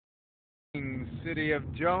city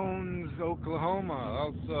of Jones, Oklahoma,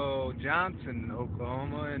 also Johnson,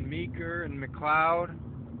 Oklahoma, and Meeker and McLeod,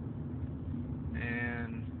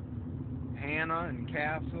 and Hannah and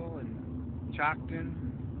Castle and Chockton,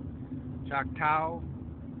 Choctaw,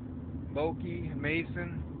 Bokie,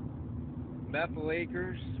 Mason, Bethel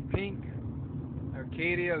Acres, Pink,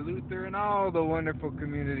 Arcadia, Luther, and all the wonderful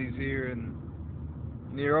communities here in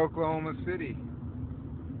near Oklahoma City.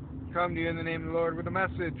 Come to you in the name of the Lord with a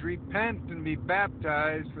message. Repent and be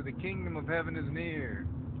baptized, for the kingdom of heaven is near.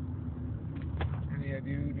 Any of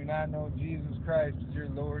you who do not know Jesus Christ as your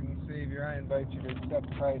Lord and Savior, I invite you to accept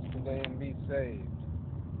Christ today and be saved.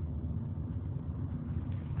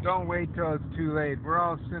 Don't wait till it's too late. We're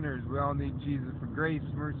all sinners. We all need Jesus for grace,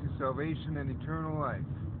 mercy, salvation, and eternal life.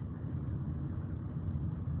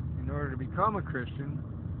 In order to become a Christian,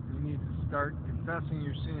 you need to start confessing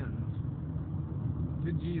your sins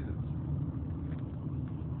to Jesus.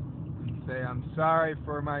 And say, I'm sorry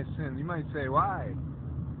for my sins. You might say, why?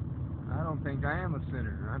 I don't think I am a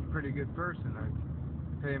sinner. I'm a pretty good person. I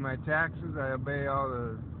pay my taxes. I obey all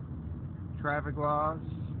the traffic laws.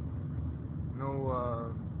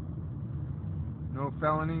 No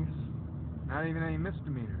felonies. Not even any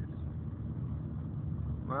misdemeanors.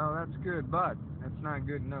 Well, that's good, but that's not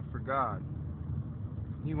good enough for God.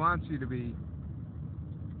 He wants you to be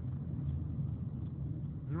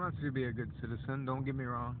a good citizen, don't get me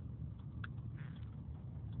wrong.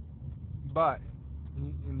 But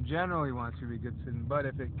in general he wants you to be a good citizen, but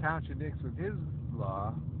if it contradicts with his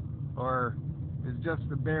law or is just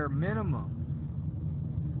the bare minimum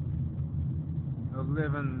of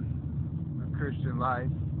living a Christian life,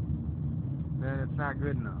 then it's not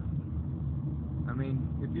good enough. I mean,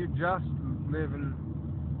 if you're just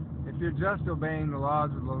obeying the laws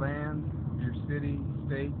of the land, of your city,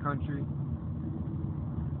 state, country,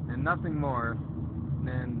 and nothing more,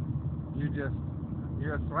 then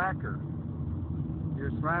you're a slacker. You're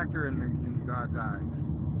a slacker in God's eyes.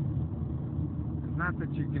 It's not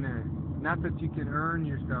that you can earn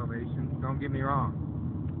your salvation. Don't get me wrong.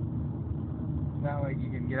 It's not like you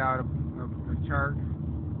can get out of a chart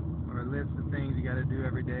or a list of things you got to do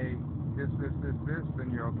every day. This,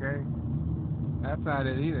 then you're okay. That's not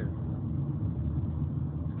it either.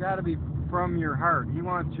 It's got to be from your heart. He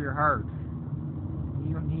wants your heart.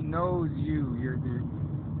 He knows you. You're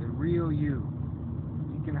the real you.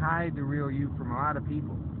 You can hide the real you from a lot of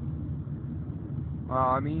people. Well,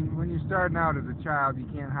 I mean, when you're starting out as a child, you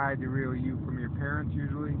can't hide the real you from your parents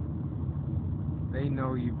usually. They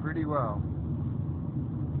know you pretty well.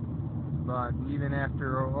 But even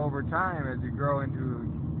over time, as you grow into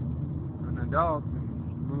an adult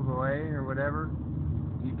and move away or whatever,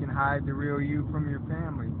 you can hide the real you from your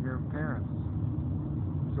family, your parents.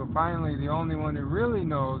 So finally, the only one who really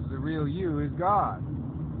knows the real you is God.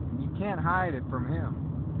 You can't hide it from him.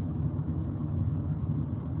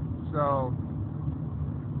 So,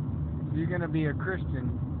 if you're going to be a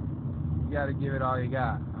Christian, you got to give it all you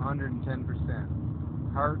got,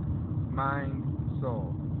 110%. Heart, mind,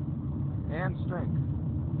 soul, and strength.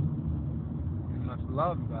 You must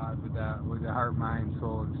love God with the heart, mind,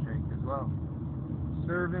 soul, and strength as well.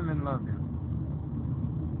 Serve him and love him.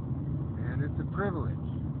 And it's a privilege.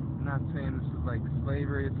 I'm not saying this is like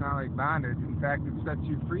slavery. It's not like bondage. In fact, it sets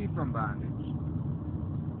you free from bondage.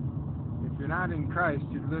 If you're not in Christ,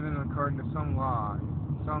 you're living according to some law,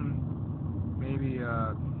 some maybe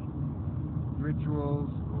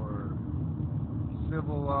rituals or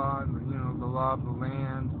civil law, the law of the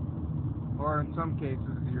land, or in some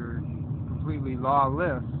cases you're completely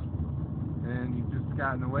lawless and you've just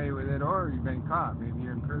gotten away with it, or you've been caught. Maybe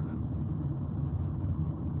you're in prison.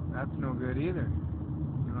 That's no good either.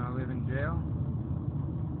 You want to live in jail?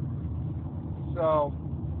 So,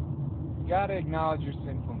 you got to acknowledge your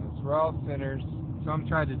sinfulness. We're all sinners. Some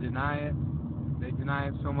try to deny it. They deny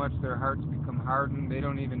it so much their hearts become hardened. They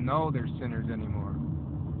don't even know they're sinners anymore.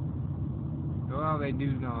 Well, they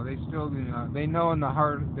do know. They still do know. They know in their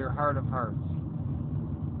heart of hearts.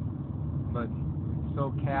 But it's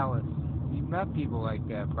so callous. You've met people like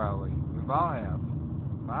that probably. We've all have.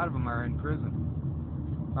 A lot of them are in prison.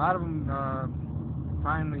 A lot of them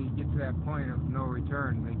finally get to that point of no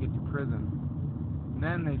return. They get to prison. And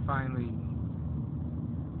then they finally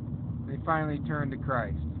turn to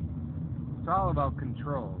Christ. It's all about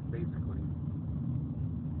control, basically.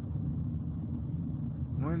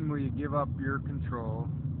 When will you give up your control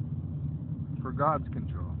for God's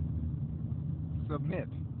control? Submit.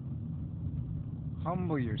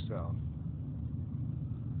 Humble yourself.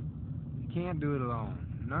 You can't do it alone.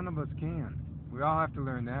 None of us can. We all have to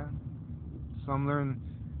learn that. Some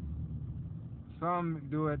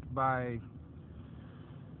do it by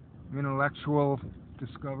intellectual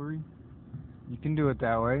discovery. You can do it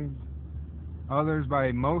that way. Others by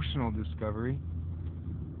emotional discovery.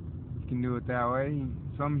 You can do it that way.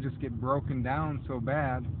 Some just get broken down so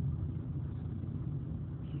bad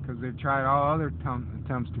because they've tried all other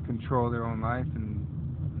attempts to control their own life and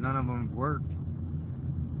none of them have worked.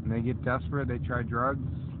 And they get desperate, they try drugs,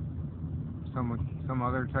 some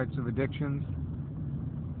other types of addictions,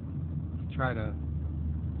 try to,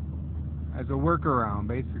 as a workaround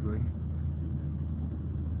basically.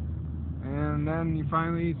 And then you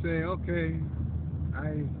finally say, okay,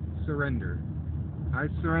 I surrender. I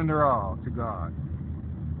surrender all to God.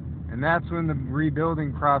 And that's when the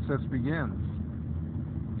rebuilding process begins.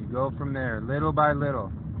 You go from there, little by little.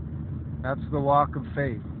 That's the walk of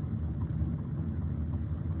faith.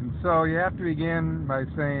 And so you have to begin by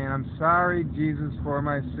saying, I'm sorry, Jesus, for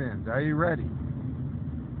my sins. Are you ready?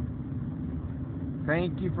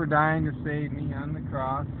 Thank you for dying to save me on the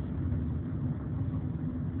cross.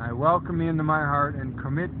 I welcome you into my heart and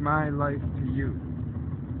commit my life to you.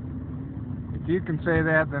 If you can say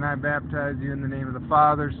that, then I baptize you in the name of the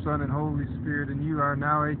Father, Son, and Holy Spirit, and you are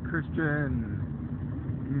now a Christian.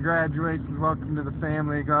 Congratulations, welcome to the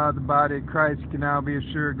family of God, the body of Christ. You can now be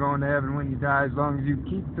assured going to heaven when you die, as long as you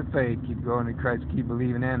keep the faith, keep going to Christ, keep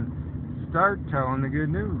believing, and start telling the good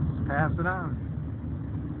news. Pass it on.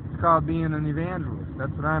 It's called being an evangelist.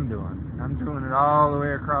 That's what I'm doing. I'm doing it all the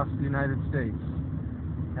way across the United States.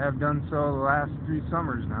 I have done so the last 3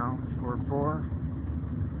 summers now, or 4.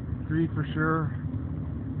 3 for sure,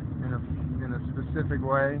 in a specific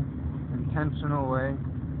way, intentional way,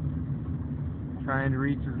 trying to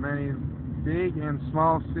reach as many big and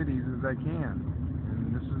small cities as I can.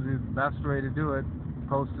 And this is the best way to do it,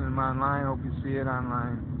 posting them online. Hope you see it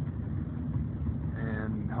online,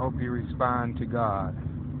 and hope you respond to God.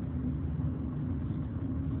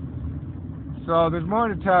 So there's more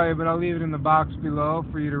to tell you, but I'll leave it in the box below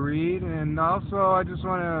for you to read. And also, I just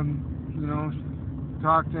want to,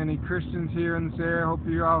 talk to any Christians here in this area. Hope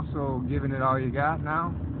you're also giving it all you got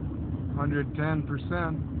now,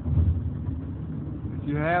 110%. If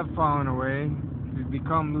you have fallen away, if you've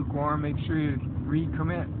become lukewarm, make sure you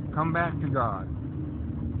recommit. Come back to God.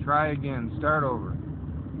 Try again. Start over.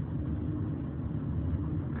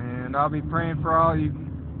 And I'll be praying for all of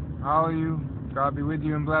you. God be with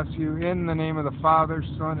you and bless you in the name of the Father,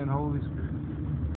 Son, and Holy Spirit.